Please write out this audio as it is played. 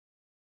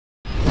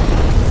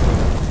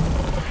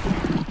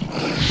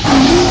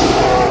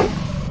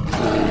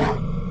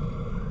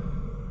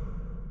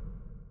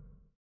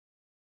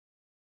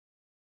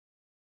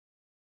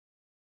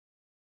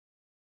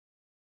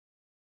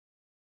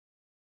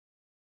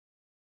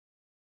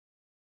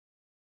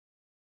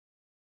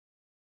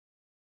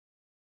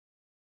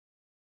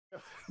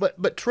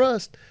But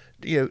trust,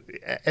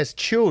 as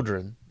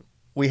children,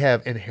 we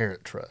have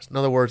inherent trust. In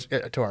other words,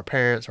 to our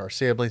parents, our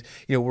siblings,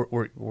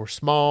 we're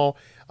small.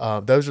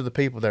 Those are the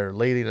people that are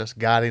leading us,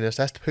 guiding us.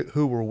 That's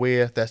who we're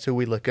with. That's who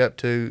we look up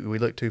to. We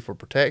look to for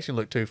protection.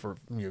 Look to for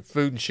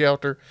food and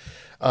shelter.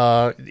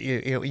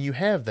 You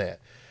have that.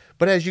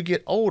 But as you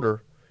get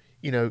older,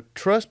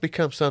 trust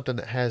becomes something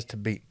that has to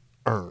be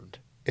earned.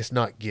 It's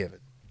not given.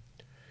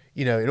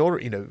 In order,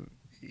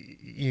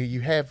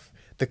 you have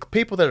the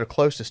people that are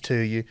closest to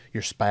you,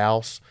 your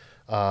spouse,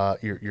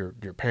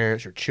 your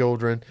parents, your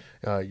children,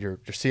 your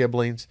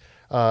siblings,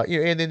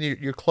 and then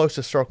your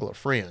closest circle of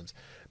friends.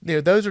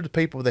 Those are the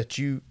people that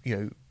you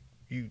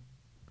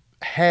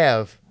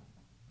have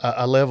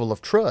a level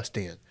of trust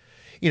in.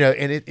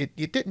 And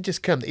it didn't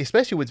just come,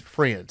 especially with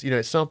friends.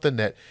 It's something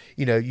that,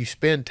 you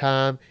spend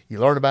time, you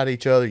learn about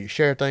each other, you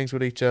share things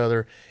with each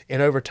other,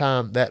 and over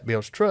time that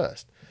builds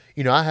trust.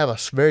 I have a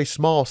very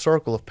small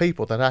circle of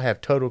people that I have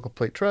total,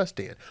 complete trust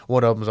in.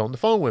 One of them is on the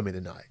phone with me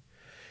tonight.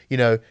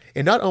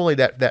 And not only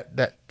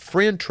that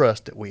friend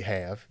trust that we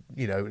have,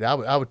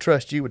 I would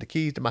trust you with the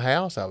keys to my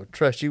house. I would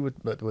trust you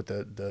with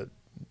the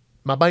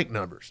my bank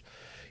numbers,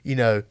 you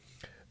know,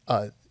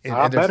 I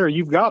and there's better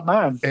you've got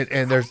mine.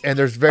 and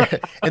there's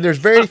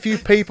very few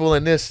people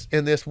in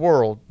this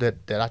world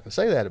that I can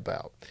say that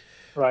about.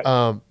 Right.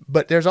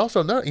 But there's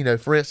also not,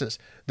 for instance,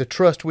 the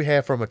trust we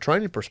have from a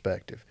training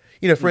perspective.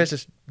 For Mm.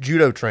 instance,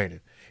 judo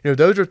training.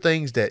 Those are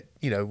things that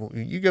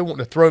when you go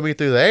wanting to throw me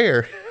through the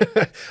air.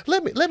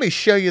 Let me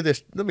show you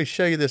this. Let me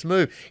show you this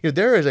move.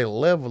 There is a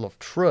level of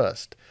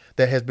trust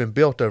that has been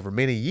built over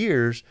many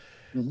years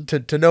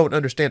Mhm. to know and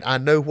understand. I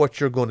know what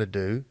you're going to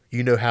do.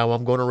 You know how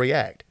I'm going to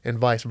react, and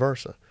vice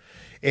versa.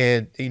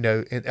 And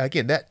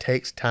again, that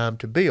takes time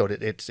to build.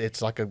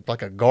 It's like a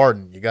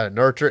garden. You got to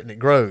nurture it, and it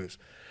grows.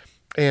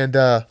 And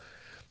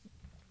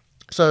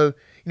so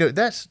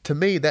that's, to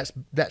me, that's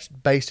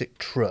basic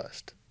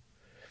trust.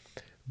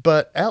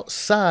 But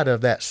outside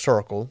of that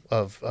circle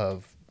of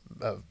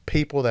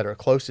people that are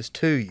closest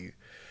to you,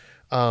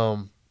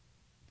 um,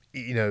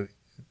 you know,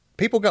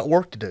 people got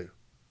work to do.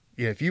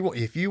 If you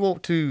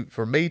want to,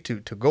 for me to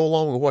go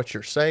along with what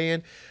you're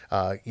saying,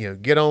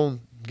 get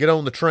on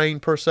the train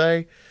per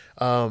se.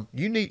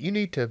 You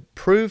need to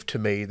prove to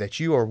me that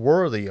you are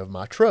worthy of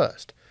my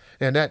trust.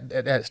 And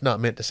that's not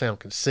meant to sound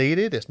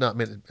conceited. It's not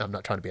meant. I'm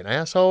not trying to be an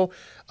asshole.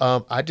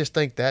 I just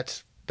think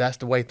that's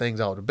the way things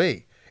ought to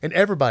be, and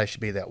everybody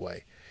should be that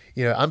way.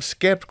 I'm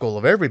skeptical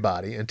of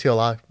everybody until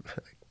I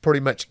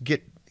pretty much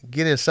get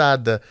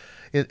inside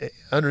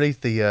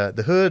underneath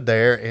the hood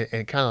there,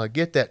 and kind of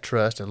get that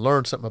trust and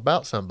learn something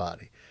about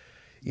somebody.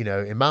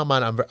 In my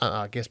mind,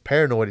 I guess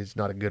paranoid is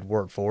not a good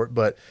word for it,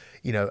 but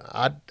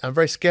I'm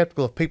very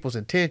skeptical of people's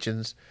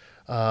intentions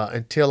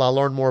until I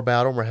learn more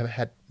about them, or have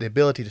had the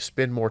ability to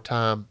spend more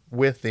time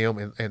with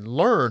them, and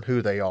learn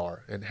who they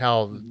are and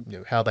how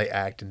they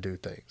act and do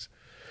things.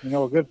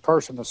 A good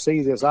person to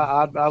see this.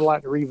 I'd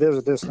like to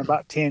revisit this in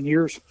about 10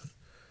 years,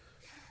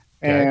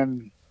 Okay.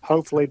 and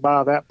hopefully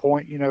by that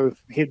point,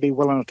 he'd be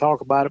willing to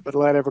talk about it, but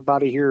let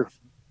everybody hear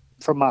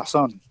from my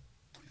son.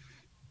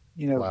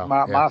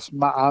 Wow.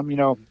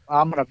 Yeah.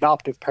 I'm an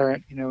adoptive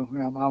parent.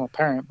 I'm a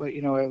parent, but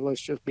let's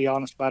just be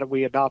honest about it.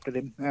 We adopted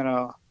him,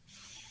 and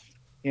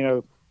you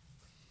know,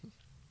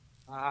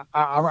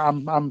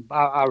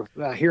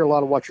 I hear a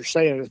lot of what you're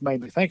saying. It's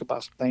made me think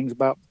about some things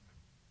about,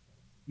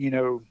 you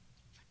know,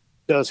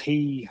 does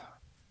he,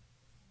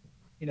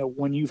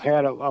 when you've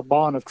had a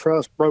bond of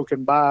trust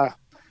broken by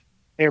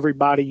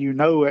everybody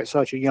at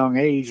such a young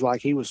age,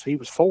 like he was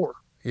 4.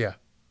 Yeah.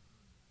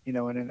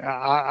 And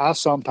I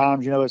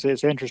sometimes,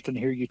 it's interesting to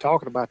hear you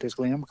talking about this,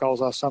 Glenn,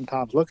 because I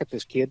sometimes look at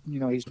this kid.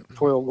 He's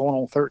 12, going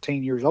on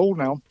 13 years old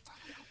now,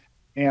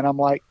 and I'm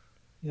like,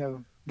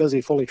 does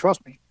he fully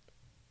trust me?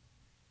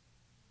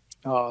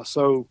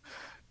 So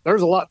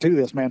there's a lot to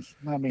this, man.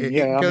 I mean, It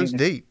yeah, I goes mean,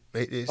 deep.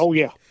 It's oh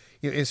yeah.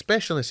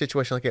 especially in a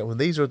situation like that, when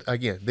these are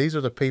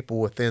the people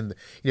within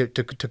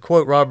to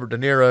quote Robert De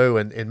Niro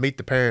and Meet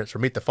the Parents or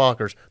Meet the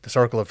Fockers, the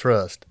circle of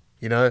trust.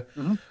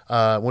 Hmm.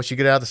 Once you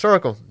get out of the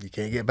circle, you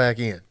can't get back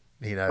in.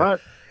 Right.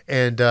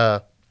 And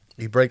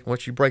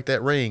once you break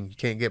that ring, you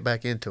can't get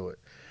back into it.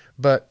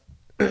 But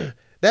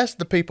that's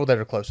the people that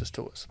are closest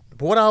to us.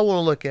 But what I want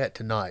to look at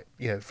tonight,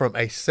 from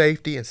a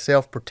safety and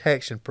self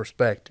protection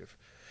perspective,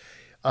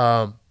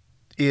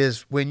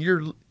 is when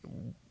you're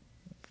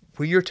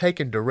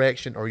taking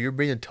direction, or you're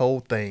being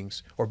told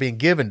things, or being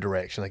given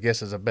direction, I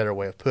guess is a better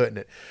way of putting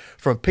it,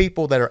 from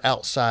people that are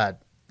outside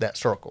that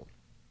circle.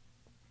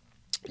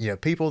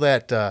 People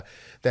that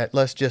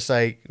let's just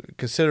say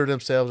consider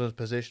themselves in a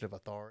position of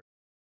authority.